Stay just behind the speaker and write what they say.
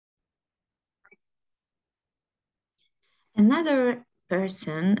Another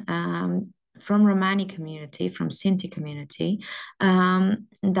person from Romani community, from Sinti community,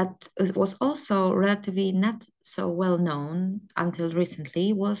 that was also relatively not so well known until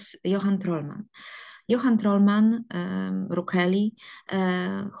recently was Johan Trollman. Johan Trollman, Rukeli,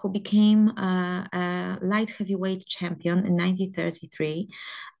 who became a light heavyweight champion in 1933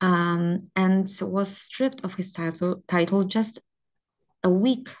 and was stripped of his title just a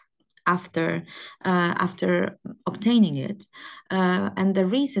week after obtaining it. And the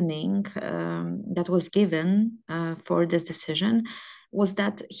reasoning that was given for this decision was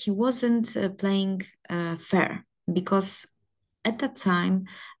that he wasn't playing fair, because at that time,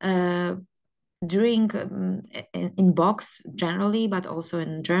 during in box generally, but also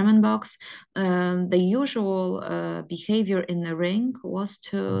in German box, the usual behavior in the ring was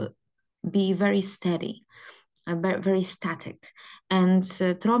to be very steady, very static. And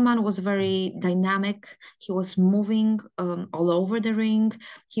Trollman was very dynamic. He was moving all over the ring.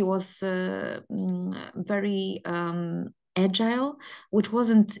 He was very agile, which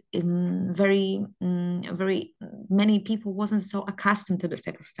wasn't very many people wasn't so accustomed to this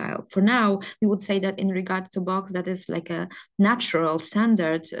type of style. For now, we would say that in regards to box, that is like a natural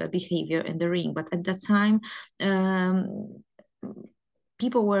standard behavior in the ring. But at that time,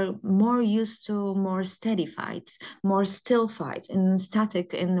 people were more used to more steady fights, more still fights, and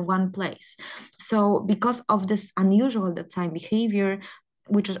static in one place. So because of this unusual at the time behavior,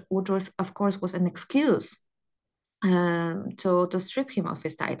 which was of course was an excuse to strip him of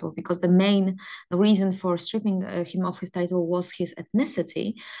his title, because the main reason for stripping him of his title was his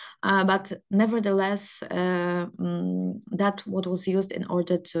ethnicity. But nevertheless, that what was used in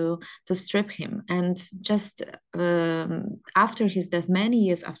order to strip him. And just after his death, many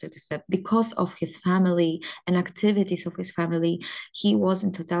years after his death, because of his family and activities of his family, he was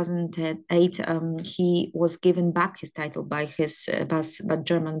in 2008, he was given back his title by his by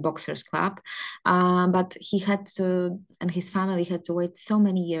German Boxers Club, but he had to, and his family had to wait so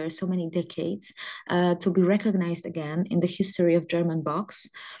many years, so many decades to be recognized again in the history of German box.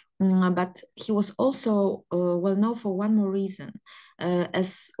 But he was also well known for one more reason,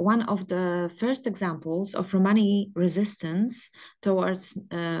 as one of the first examples of Romani resistance towards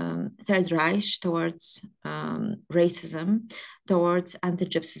Third Reich, towards racism, towards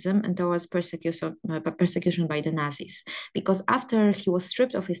anti-Gypsyism, and towards persecution by the Nazis. Because after he was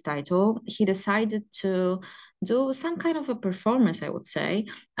stripped of his title, he decided to do some kind of a performance, I would say,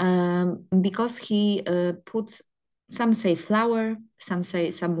 because he put, some say flour, some say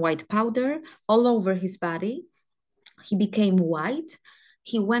some white powder all over his body. He became white.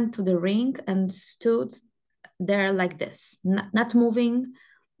 He went to the ring and stood there like this, not moving,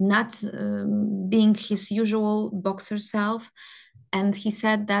 not being his usual boxer self. And he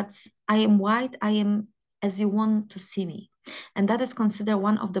said that I am white, I am as you want to see me. And that is considered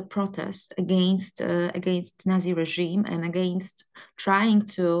one of the protests against Nazi regime, and against trying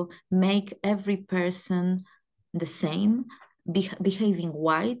to make every person the same, behaving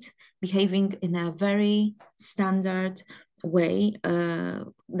white, behaving in a very standard way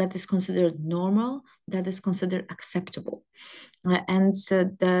that is considered normal, that is considered acceptable.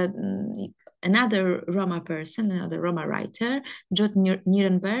 Another Roma person, another Roma writer, Jude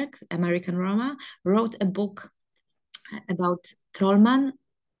Nierenberg, American Roma, wrote a book about Trollman,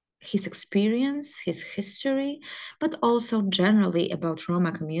 his experience, his history, but also generally about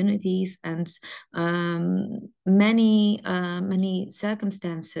Roma communities, and many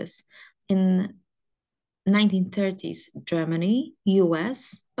circumstances in 1930s Germany,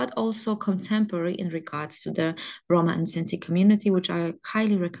 US, but also contemporary in regards to the Roma and Sinti community, which I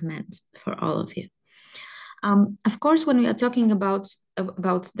highly recommend for all of you. Of course, when we are talking about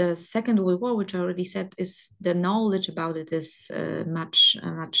the Second World War, which I already said, is the knowledge about it is much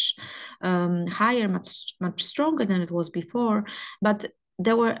higher, much stronger than it was before. But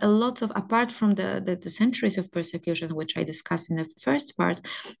there were a lot of, apart from the centuries of persecution, which I discussed in the first part,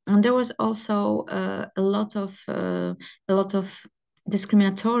 and there was also a lot of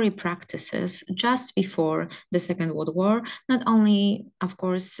discriminatory practices just before the Second World War, not only, of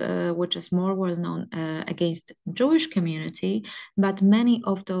course, which is more well known against Jewish community, but many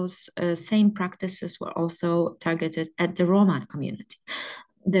of those same practices were also targeted at the Roma community.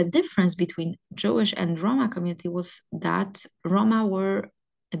 The difference between Jewish and Roma community was that Roma were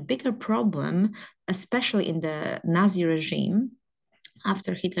a bigger problem, especially in the Nazi regime,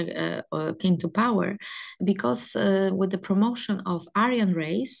 after Hitler came to power, because with the promotion of Aryan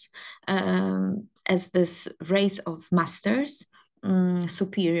race as this race of masters,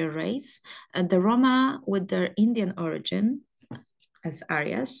 superior race, the Roma with their Indian origin as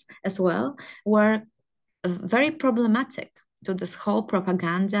Aryas as well were very problematic to this whole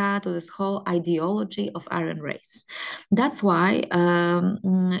propaganda, to this whole ideology of Aryan race. That's why in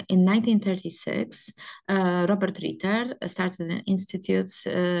 1936, Robert Ritter started an institute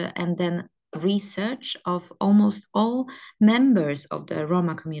and then research of almost all members of the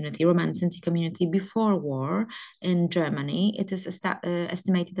Roma community, Roma and Sinti community before war in Germany. It is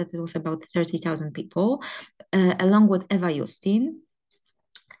estimated that it was about 30,000 people, along with Eva Justin.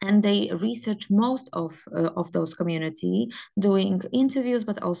 And they researched most of those community, doing interviews,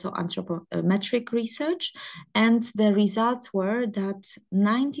 but also anthropometric research. And the results were that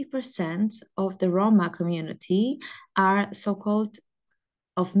 90% of the Roma community are so-called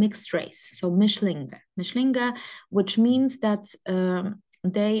of mixed race, so Mischlinge, which means that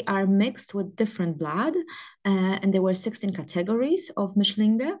they are mixed with different blood, and there were 16 categories of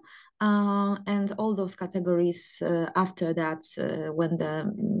Mischlinge. And all those categories after that, when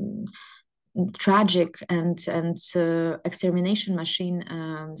the tragic and extermination machine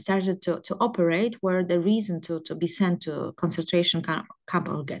started to operate, were the reason to be sent to concentration camp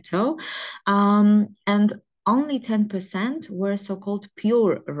or ghetto. And only 10% were so-called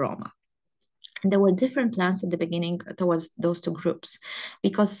pure Roma. And there were different plans at the beginning towards those two groups,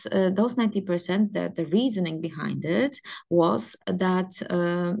 because those 90%, the reasoning behind it was that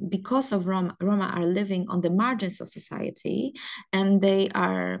because of Roma are living on the margins of society, and they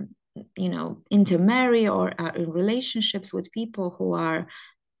are, intermarry or are in relationships with people who are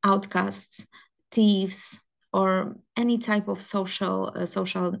outcasts, thieves, or any type of social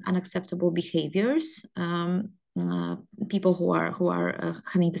unacceptable behaviors. People who are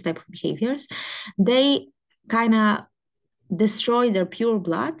having this type of behaviors, they kind of destroy their pure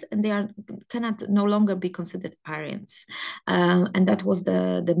blood, and they cannot no longer be considered Aryans. And that was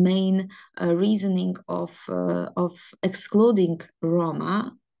the main reasoning of excluding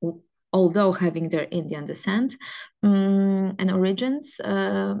Roma, although having their Indian descent and origins,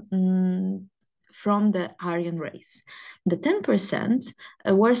 from the Aryan race. The 10%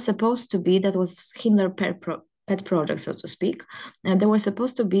 were supposed to be, that was Himmler pet project, so to speak. They were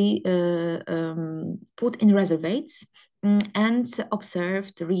supposed to be put in reservates and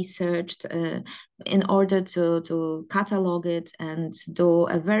observed, researched in order to catalog it and do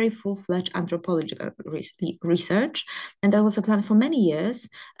a very full-fledged anthropological research. And that was a plan for many years,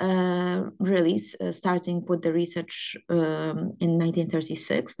 really, starting with the research in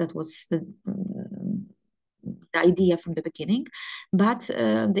 1936. That was the idea from the beginning. But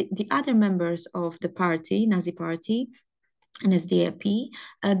the other members of the party, Nazi party, NSDAP,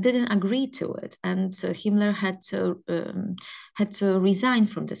 didn't agree to it, and Himmler had to resign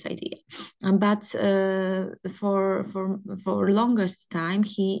from this idea. But for longest time,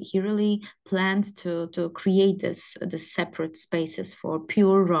 he really planned to create this separate spaces for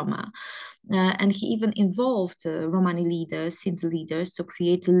pure Roma. And he even involved Romani leaders, Sinti leaders, to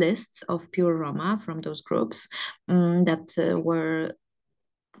create lists of pure Roma from those groups that were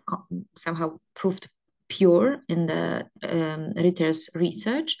somehow proved pure in the Ritter's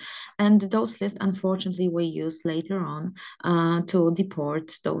research, and those lists unfortunately were used later on to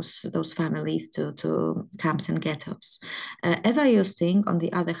deport those families to camps and ghettos. Eva Justin, on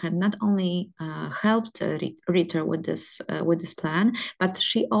the other hand, not only helped Ritter with this plan, but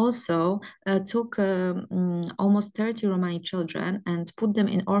she also took almost 30 Romani children and put them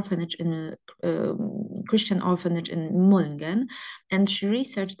in orphanage, in Christian orphanage in Mullingen, and she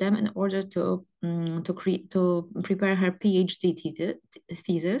researched them in order to prepare her PhD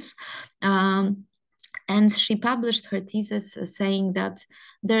thesis. And she published her thesis saying that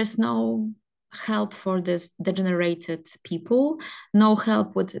there's no help for this degenerated people, no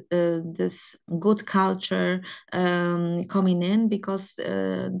help with this good culture coming in, because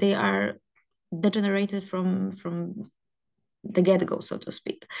they are degenerated from the get-go, so to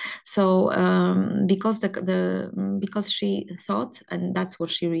speak. So because she thought, and that's what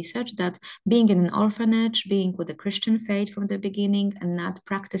she researched, that being in an orphanage, being with the Christian faith from the beginning, and not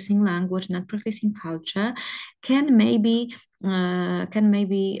practicing language, not practicing culture, can maybe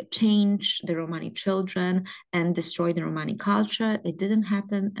change the Romani children and destroy the Romani culture. It didn't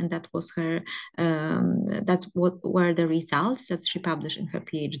happen, and that was her. Were the results that she published in her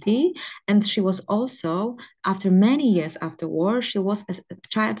PhD. And she was also, after many years after war, she was a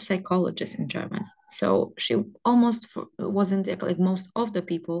child psychologist in Germany. So she almost wasn't like most of the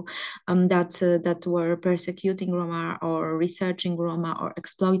people that were persecuting Roma or researching Roma or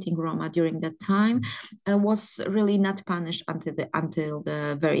exploiting Roma during that time, was really not punished until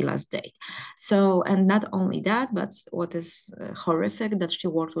the very last day. So, and not only that, but what is horrific, that she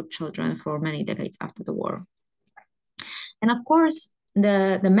worked with children for many decades after the war. And of course,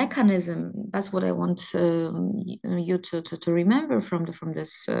 the mechanism, that's what I want you to remember from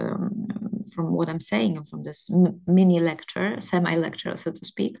this from what I'm saying and from this mini lecture, semi lecture, so to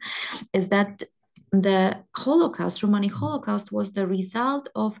speak, is that the Holocaust, Romani Holocaust, was the result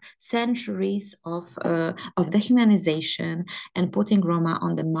of centuries of dehumanization and putting Roma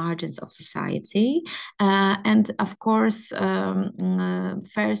on the margins of society. And of course,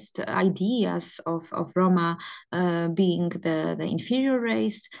 first ideas of Roma being the inferior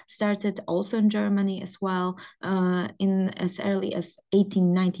race started also in Germany as well, in as early as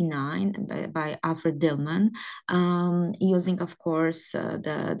 1899 by Alfred Dillman, using, of course,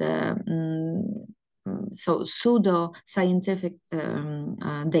 so pseudo-scientific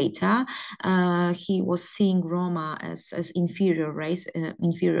data. He was seeing Roma as inferior race,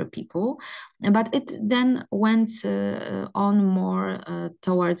 inferior people, but it then went on more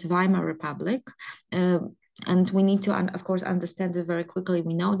towards Weimar Republic. And we need to, of course, understand it very quickly.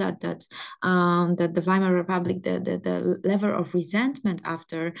 We know that that the Weimar Republic, the level of resentment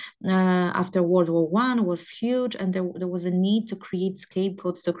after World War I was huge, and there was a need to create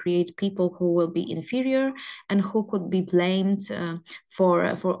scapegoats, to create people who will be inferior and who could be blamed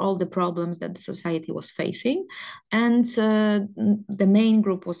for all the problems that the society was facing. And the main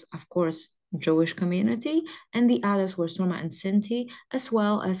group was, of course, Jewish community, and the others were Roma and Sinti, as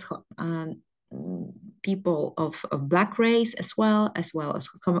well as people of Black race, as well as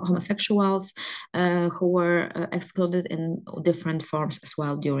homosexuals who were excluded in different forms as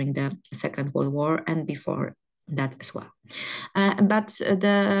well during the Second World War and before that as well. But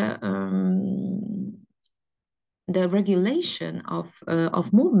the regulation of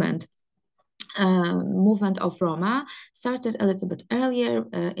movement of Roma started a little bit earlier,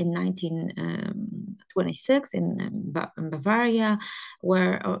 in 1926 in Bavaria,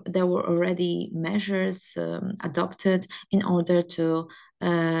 where there were already measures adopted in order to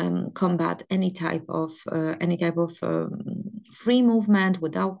combat any type of free movement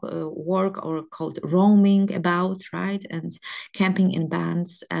without work, or called roaming about, right, and camping in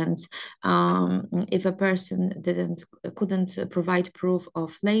bands. And if a person couldn't provide proof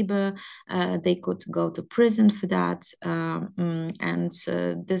of labor, they could go to prison for that. And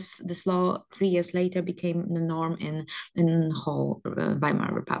this law 3 years later became the norm in whole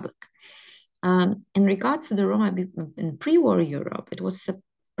Weimar Republic. In regards to the Roma in pre-war Europe, it was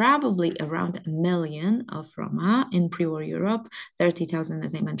probably around 1 million of Roma in pre-war Europe, 30,000,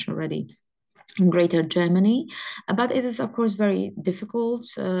 as I mentioned already, in Greater Germany. But it is, of course, very difficult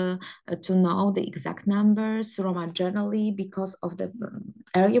to know the exact numbers. Roma generally, because of the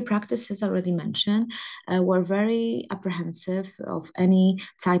earlier practices already mentioned, were very apprehensive of any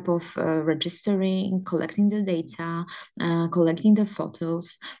type of registering, collecting the data, collecting the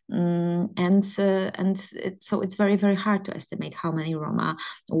photos, so it's very, very hard to estimate how many Roma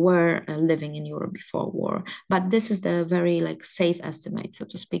were living in Europe before war. But this is the very safe estimate, so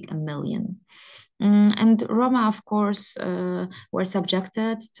to speak, 1 million. And Roma, of course, were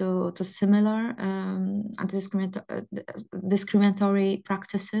subjected to similar discriminatory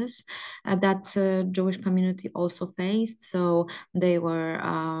practices that Jewish community also faced. So they were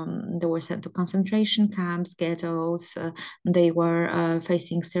sent to concentration camps, ghettos. They were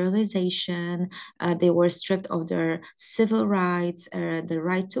facing sterilization. They were stripped of their civil rights, the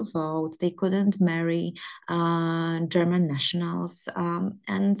right to vote. They couldn't marry German nationals,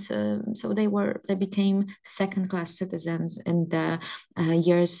 and so they became second-class citizens in the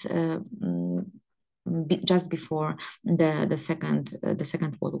years just before the Second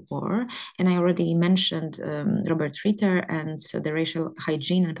World War. And I already mentioned Robert Ritter and the Racial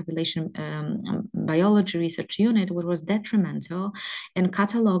Hygiene and Population Biology Research Unit, which was detrimental in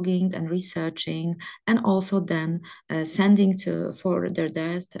cataloging and researching, and also then sending for their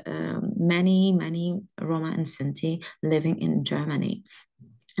death many Roma and Sinti living in Germany.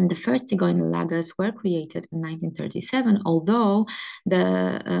 And the first Tigonian lagers were created in 1937, although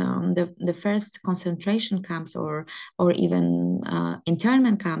the first concentration camps or even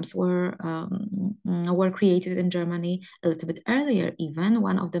internment camps were created in Germany a little bit earlier. Even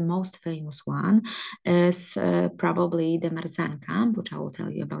one of the most famous one is probably the Marzahn camp, which I will tell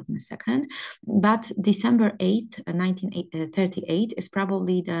you about in a second. But December 8th, 1938 is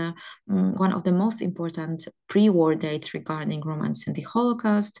probably the one of the most important pre-war dates regarding Roma and Sinti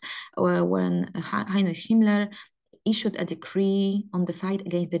Holocaust, when Heinrich Himmler issued a decree on the fight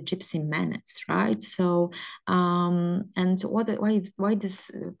against the Gypsy menace, right? So, and why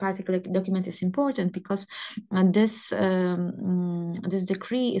this particular document is important? Because this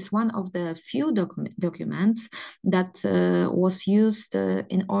decree is one of the few documents that was used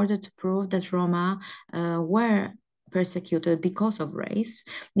in order to prove that Roma were persecuted because of race,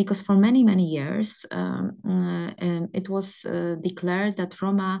 because for many, many years it was declared that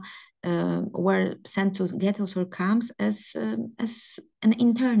Roma were sent to ghettos or camps as an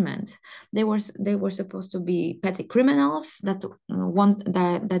internment. They were supposed to be petty criminals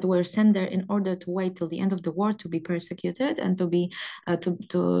that were sent there in order to wait till the end of the war to be persecuted and to be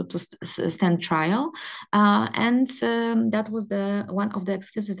to stand trial. And that was one of the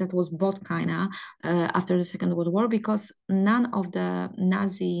excuses that was bought kinda after the Second World War, because none of the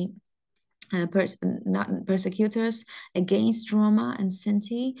Nazi persecutors against Roma and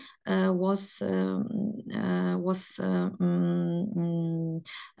Sinti was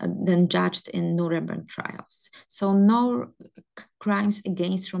then judged in Nuremberg trials. So no crimes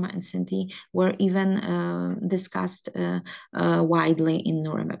against Roma and Sinti were even discussed widely in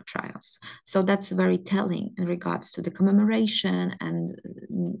Nuremberg trials. So that's very telling in regards to the commemoration and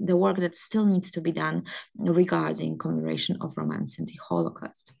the work that still needs to be done regarding commemoration of Roma and Sinti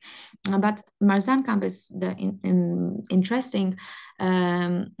Holocaust. But Marzahn camp is the interesting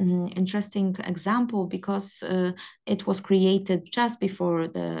example because it was created just before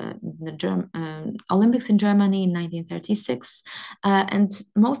the Olympics in Germany in 1936, and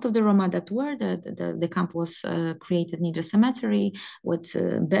most of the Roma that were the camp was created near the cemetery with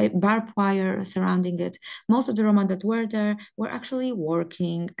barbed wire surrounding it. Most of the Roma that were there were actually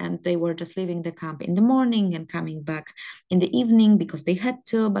working, and they were just leaving the camp in the morning and coming back in the evening because they had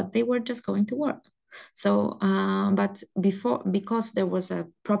to, but they were just going to work. So, but because there was a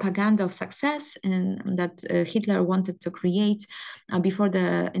propaganda of success and that Hitler wanted to create before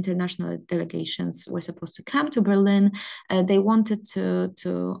the international delegations were supposed to come to Berlin, they wanted to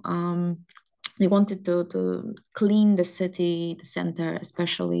clean the city, the center,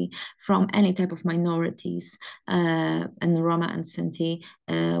 especially from any type of minorities, and Roma and Sinti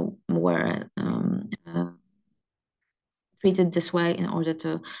were treated this way in order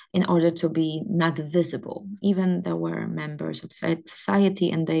to be not visible. Even there were members of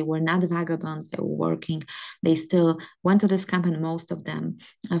society and they were not vagabonds, they were working, they still went to this camp, and most of them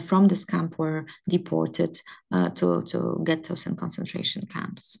from this camp were deported to ghettos and concentration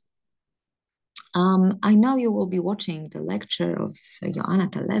camps. I know you will be watching the lecture of Joanna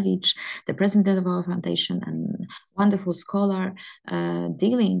Talevich, the president of our foundation and wonderful scholar,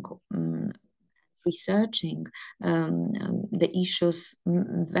 dealing researching the issues,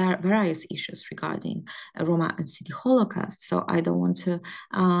 various issues regarding Roma and Sinti Holocaust. So I don't want to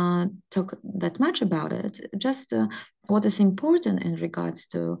talk that much about it. Just what is important in regards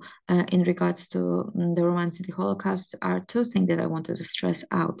to the Roma and Sinti Holocaust are two things that I wanted to stress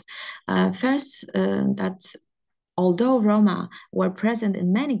out. First, that although Roma were present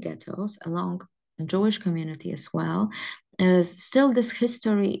in many ghettos along the Jewish community as well, still this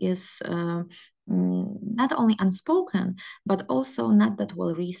history is not only unspoken, but also not that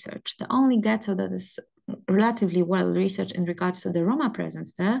well researched. The only ghetto that is relatively well researched in regards to the Roma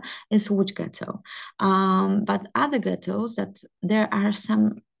presence there is Łódź ghetto. But other ghettos, that there are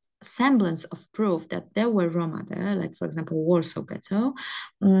some semblance of proof that there were Roma there, like for example Warsaw ghetto,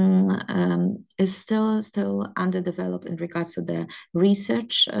 is still underdeveloped in regards to the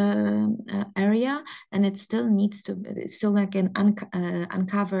research area, and it still needs to, it's still like an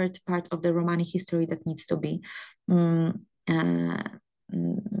uncovered part of the Romani history that needs to be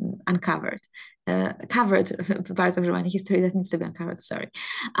uncovered, covered part of Romani history that needs to be uncovered. Sorry,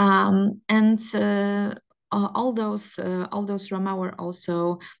 and all those Roma were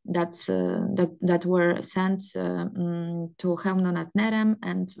also that were sent to Chełmno nad Nerem,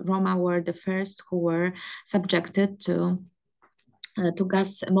 and Roma were the first who were subjected to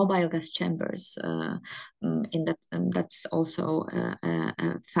mobile gas chambers. In that, that's also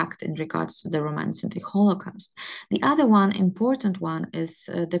a fact in regards to the Roma and Sinti Holocaust. The other one, important one, is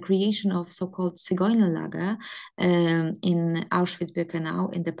the creation of so-called Zigeunerlager in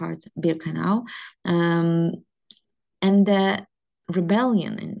Auschwitz-Birkenau, in the part Birkenau, and the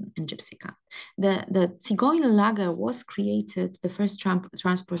rebellion in Gypsy Camp. The Zigeunerlager was created, the first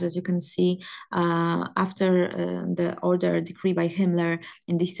transport, as you can see, after the order decree by Himmler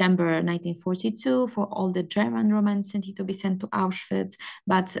in December 1942 for all the German Roma and Sinti to be sent to Auschwitz,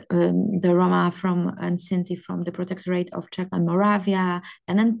 but the Roma and Sinti from the Protectorate of Czech and Moravia,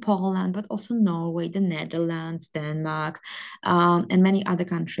 and then Poland, but also Norway, the Netherlands, Denmark, and many other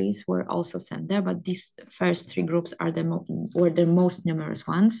countries were also sent there. But these first three groups are were the most numerous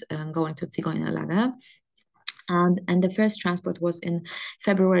ones going to Zigeunerlager. And the first transport was in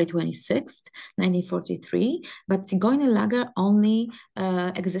February 26th, 1943, but Zigeunerlager only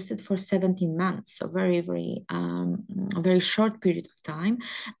existed for 17 months, so a very short period of time,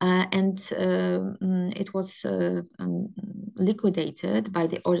 and it was liquidated by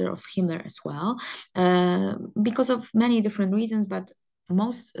the order of Himmler as well, because of many different reasons, but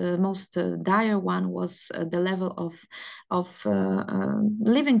most dire one was the level of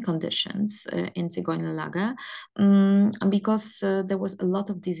living conditions in Zigeunerlager, because there was a lot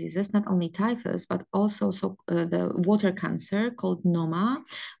of diseases, not only typhus, but also the water cancer called Noma,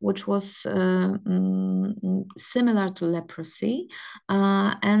 which was similar to leprosy,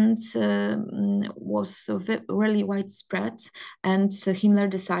 and was really widespread. And Himmler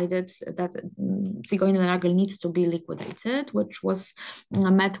decided that Zigeunerlager needs to be liquidated, which was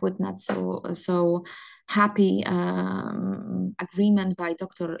met with not so happy agreement by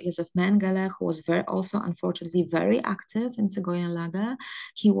Dr. Josef Mengele, who was also unfortunately very active in Zigeunerlager.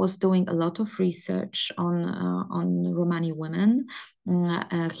 He was doing a lot of research on Romani women.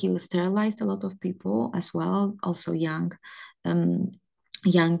 He sterilized a lot of people as well, also young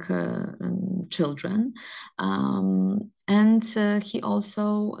children, and he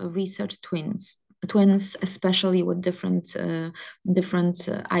also researched twins, especially with different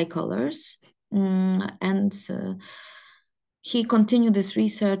eye colors, and he continued this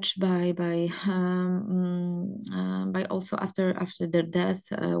research by also after their death,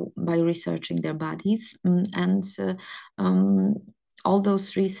 by researching their bodies, and all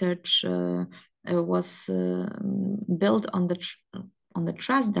those research was built on the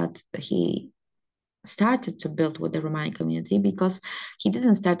trust that he started to build with the Romani community, because he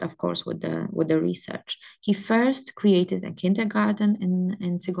didn't start, of course, with the research. He first created a kindergarten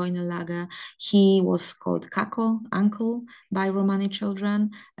in Zigeunerlager. He was called Kako, uncle, by Romani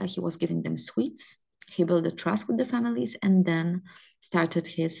children. He was giving them sweets. He built a trust with the families, and then started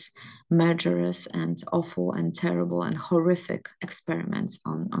his murderous and awful and terrible and horrific experiments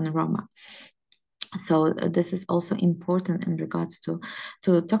on Roma. So this is also important in regards to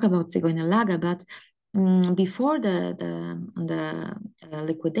talk about Zigeunerlager, but before the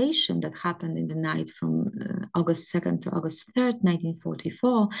liquidation that happened in the night from August 2nd to August 3rd,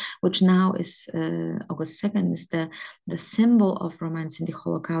 1944, which now is August 2nd is the symbol of Roma and Sinti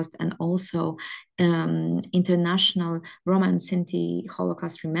Holocaust, and also International Roma and Sinti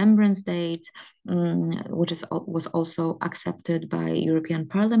Holocaust Remembrance Date, which was also accepted by European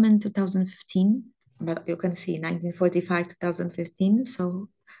Parliament 2015. But you can see 1945, 2015. So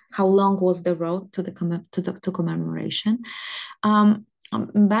how long was the road to commemoration?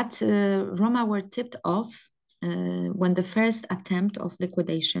 But Roma were tipped off when the first attempt of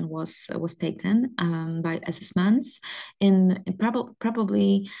liquidation was taken by assessments in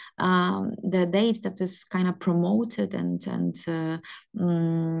probably the date that is kind of promoted and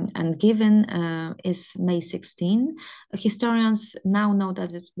given is May 16. Historians now know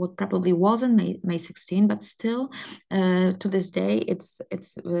that it probably wasn't May 16, but still to this day it's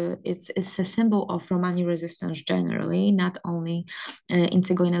a symbol of Romani resistance generally, not only in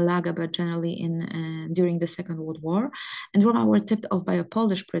Zigeunerlager, but generally during the Second World War. And Roma were tipped off by a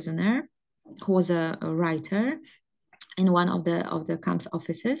Polish prisoner who was a writer in one of the camp's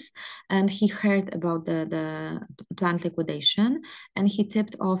offices, and he heard about the planned liquidation, and he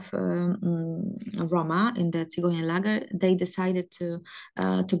tipped off Roma in the Zigeunerlager. They decided to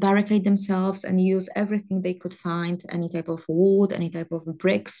barricade themselves and use everything they could find, any type of wood, any type of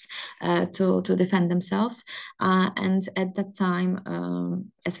bricks, to defend themselves. And at that time,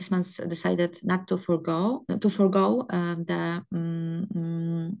 assessments decided not to forego the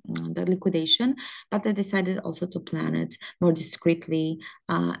liquidation, but they decided also to plan it more discreetly,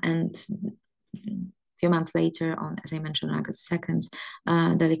 and a few months later, as I mentioned, August 2nd,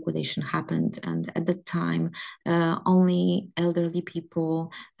 the liquidation happened. And at that time, only elderly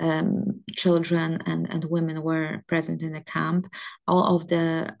people, children, and women were present in the camp. All of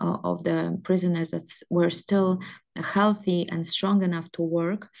the prisoners that were still healthy and strong enough to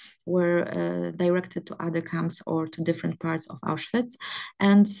work were directed to other camps or to different parts of Auschwitz,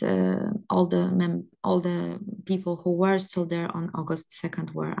 and all the people who were still there on August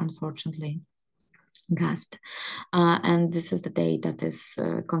 2nd were unfortunately gassed, and this is the date that is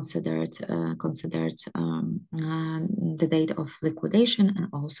considered the date of liquidation, and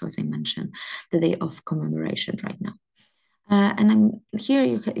also, as I mentioned, the day of commemoration right now. And here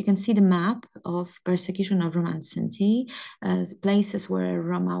you can see the map of persecution of Roma and Sinti, places where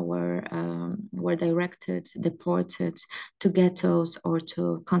Roma were directed, deported to ghettos or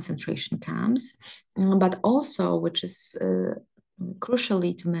to concentration camps, but also, which is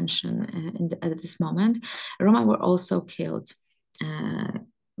crucially to mention at this moment, Roma were also killed.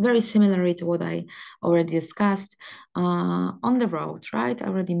 Very similarly to what I already discussed on the road, right? I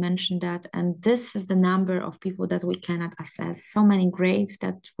already mentioned that. And this is the number of people that we cannot assess. So many graves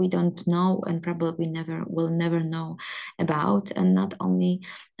that we don't know and probably will never know about. And not only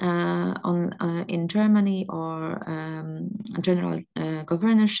in Germany or general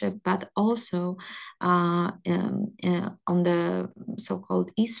governorship, but also on the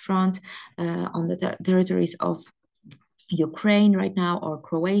so-called East Front, on the territories of Ukraine right now or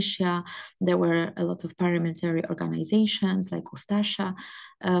Croatia. There were a lot of paramilitary organizations like Ustasha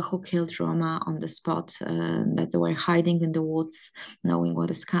who killed Roma on the spot, that they were hiding in the woods, knowing what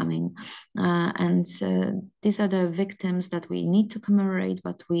is coming. And these are the victims that we need to commemorate,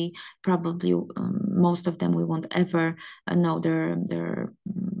 but we probably, most of them, we won't ever know their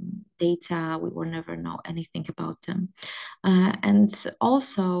data. We will never know anything about them. And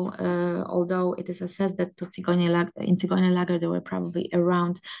also, although it is assessed that in Tigoni Lager there were probably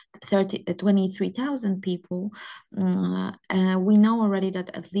around 23,000 people, we know already that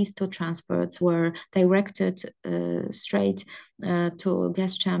at least 2 transports were directed straight to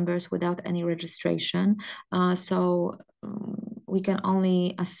gas chambers without any registration. So we can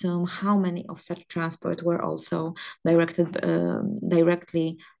only assume how many of such transport were also directed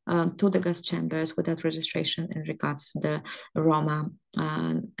directly to the gas chambers without registration in regards to the Roma,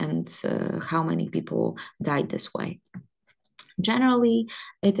 and how many people died this way. Generally,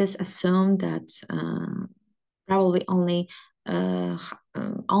 it is assumed that probably only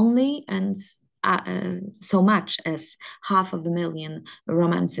and so much as 500,000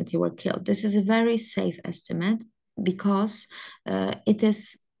 Roma and Sinti were killed. This is a very safe estimate because it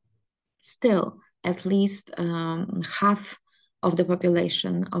is still at least half of the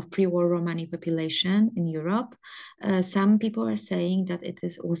population of pre-war Romani population in Europe. Some people are saying that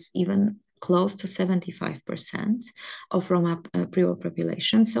was even close to 75% of Roma pre-war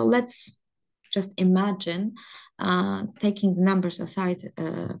population. So let's just imagine, taking the numbers aside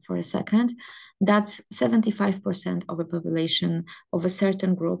for a second, that 75% of a population of a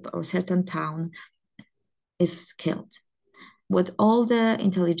certain group or certain town is killed. With all the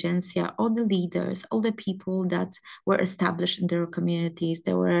intelligentsia, all the leaders, all the people that were established in their communities,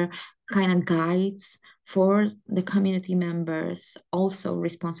 there were kind of guides for the community members, also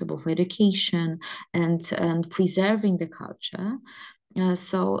responsible for education and preserving the culture.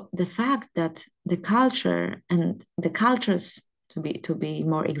 So the fact that the culture and the cultures, to be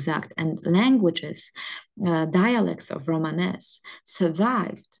more exact, and languages, dialects of Romanes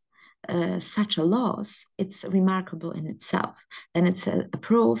survived such a loss, it's remarkable in itself. And it's a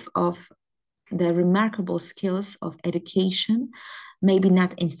proof of the remarkable skills of education, maybe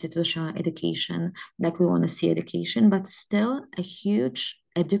not institutional education like we want to see education, but still a huge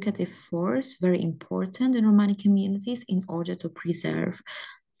educative force, very important in Romani communities in order to preserve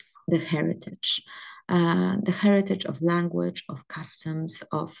the heritage of language, of customs,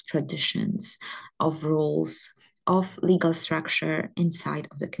 of traditions, of rules, of legal structure inside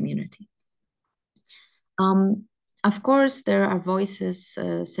of the community. Of course, there are voices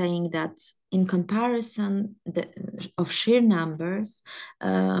saying that in comparison of sheer numbers,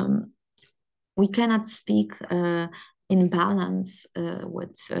 we cannot speak in balance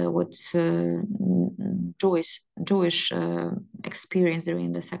with Jewish experience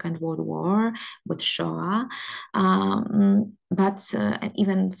during the Second World War, with Shoah. But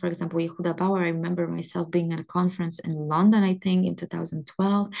even, for example, Yehuda Bauer, I remember myself being at a conference in London, I think in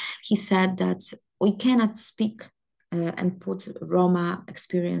 2012, he said that we cannot speak and put Roma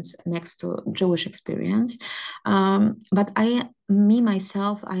experience next to Jewish experience. But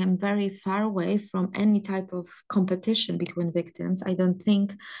myself, I am very far away from any type of competition between victims. I don't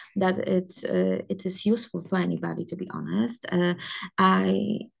think that it is useful for anybody, to be honest.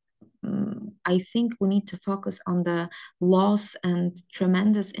 I think we need to focus on the loss and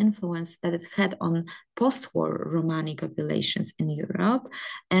tremendous influence that it had on post-war Romani populations in Europe.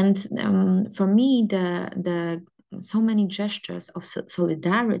 And for me, the so many gestures of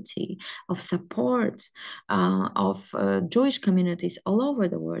solidarity, of support of Jewish communities all over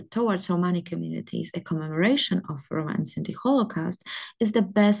the world towards Romani communities, a commemoration of Roma and Sinti Holocaust is the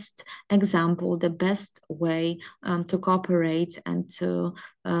best example, the best way to cooperate and to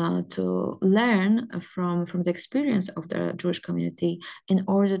learn from the experience of the Jewish community in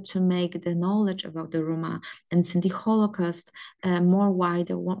order to make the knowledge about the Roma and Sinti Holocaust more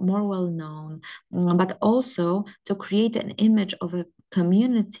wider, more well known, but also to create an image of a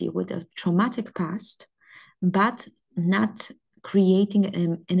community with a traumatic past, but not creating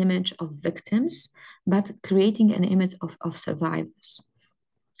an image of victims, but creating an image of survivors.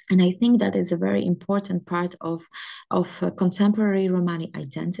 And I think that is a very important part of contemporary Romani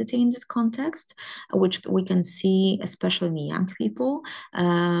identity in this context, which we can see, especially in young people,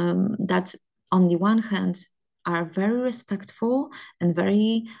 that on the one hand, are very respectful and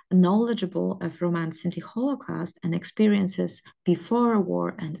very knowledgeable of Romance in the Holocaust and experiences before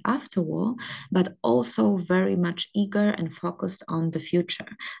war and after war, but also very much eager and focused on the future.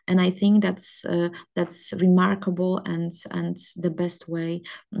 And I think that's remarkable and the best way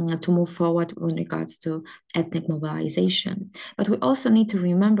to move forward with regards to ethnic mobilization. But we also need to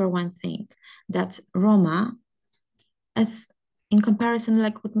remember one thing, that Roma, as in comparison,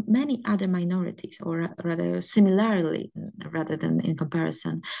 like with many other minorities, or rather similarly, rather than in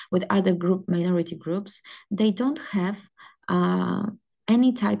comparison with other minority groups, they don't have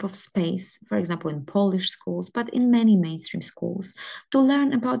any type of space, for example, in Polish schools, but in many mainstream schools, to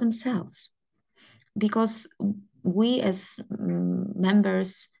learn about themselves. Because we as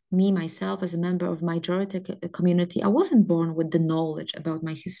members, me, myself, as a member of majority community, I wasn't born with the knowledge about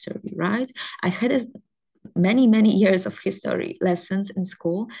my history, right? I had many years of history lessons in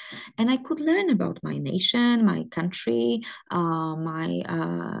school, and I could learn about my nation, my country, my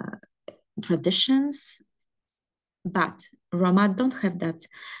traditions. But Roma don't have that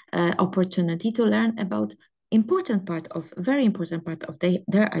opportunity to learn about very important part of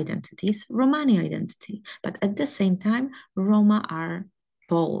their identities, Romani identity. But at the same time, Roma are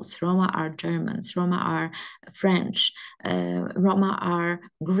Poles, Roma are Germans, Roma are French, Roma are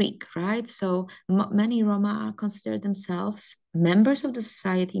Greek, right? So many Roma consider themselves members of the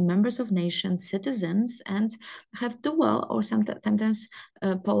society, members of nations, citizens, and have dual or sometimes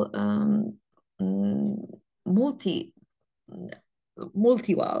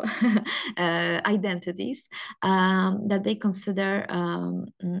multi-wall identities that they consider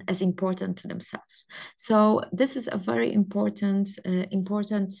as important to themselves. So this is a very important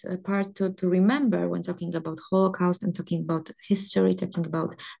part to remember when talking about Holocaust and talking about history, talking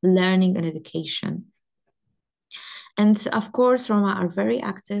about learning and education. And of course, Roma are very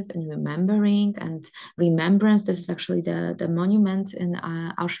active in remembering and remembrance. This is actually the monument in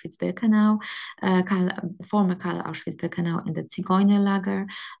Auschwitz-Birkenau, former Karl Auschwitz-Birkenau in the Zigeunerlager,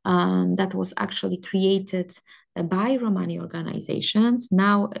 that was actually created by Romani organizations.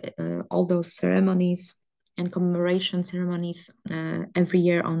 Now, all those ceremonies and commemoration ceremonies every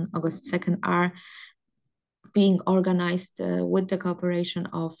year on August 2nd are being organized with the cooperation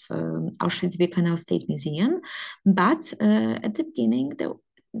of Auschwitz-Birkenau State Museum. But at the beginning,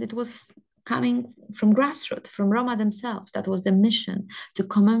 it was coming from grassroots, from Roma themselves. That was the mission, to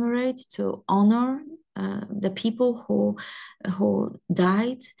commemorate, to honor the people who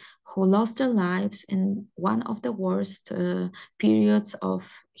died, who lost their lives in one of the worst periods of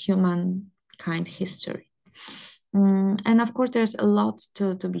humankind history. And of course, there's a lot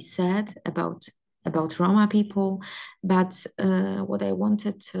to be said about Roma people, but what I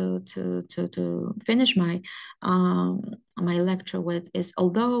wanted to finish my my lecture with is,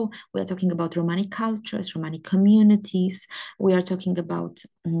 although we are talking about Romani cultures, Romani communities, we are talking about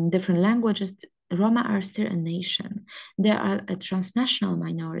different languages, Roma are still a nation. They are a transnational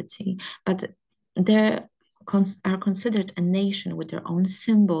minority, but they are considered a nation with their own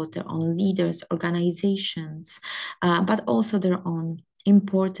symbols, their own leaders, organizations, but also their own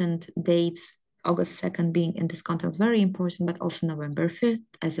important dates. August 2nd being in this context very important, but also November 5th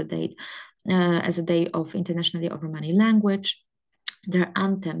as a date, as a day of International Day of Romani Language, their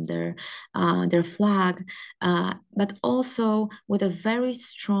anthem, their flag, but also with a very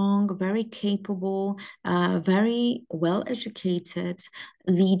strong, very capable, very well-educated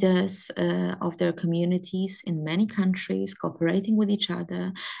leaders of their communities in many countries, cooperating with each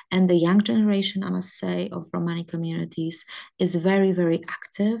other. And the young generation, I must say, of Romani communities is very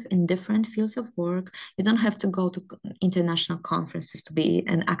active in different fields of work. You don't have to go to international conferences to be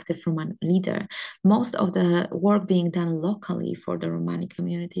an active Romani leader. Most of the work being done locally for the Romani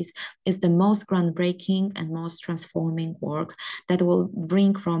communities is the most groundbreaking and most transforming work that will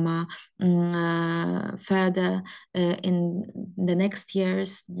bring Roma further in the next years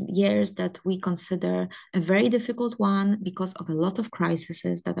that we consider a very difficult one because of a lot of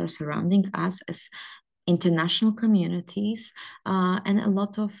crises that are surrounding us as international communities, and a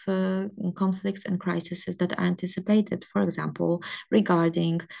lot of conflicts and crises that are anticipated, for example,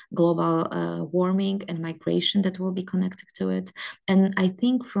 regarding global warming and migration that will be connected to it. And I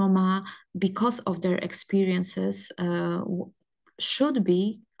think Roma, because of their experiences, should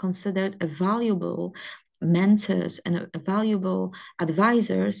be considered a valuable mentors and valuable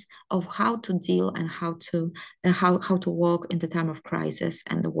advisors of how to deal and how to work in the time of crisis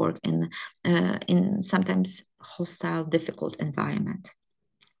and work in sometimes hostile, difficult environment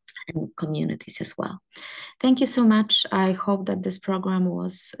and communities as well. Thank you so much. I hope that this program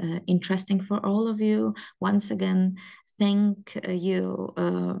was interesting for all of you. Once again, thank you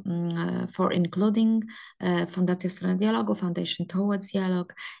for including Fundacja Strony Dialogu, Foundation Towards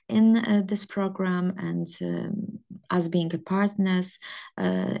Dialogue in this program, and us being a partners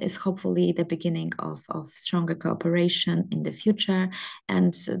is hopefully the beginning of stronger cooperation in the future.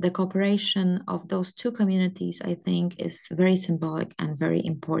 And the cooperation of those two communities, I think, is very symbolic and very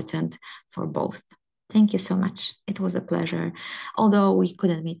important for both. Thank you so much. It was a pleasure, although we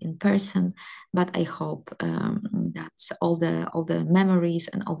couldn't meet in person, but I hope that all the memories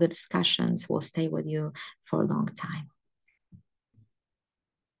and all the discussions will stay with you for a long time.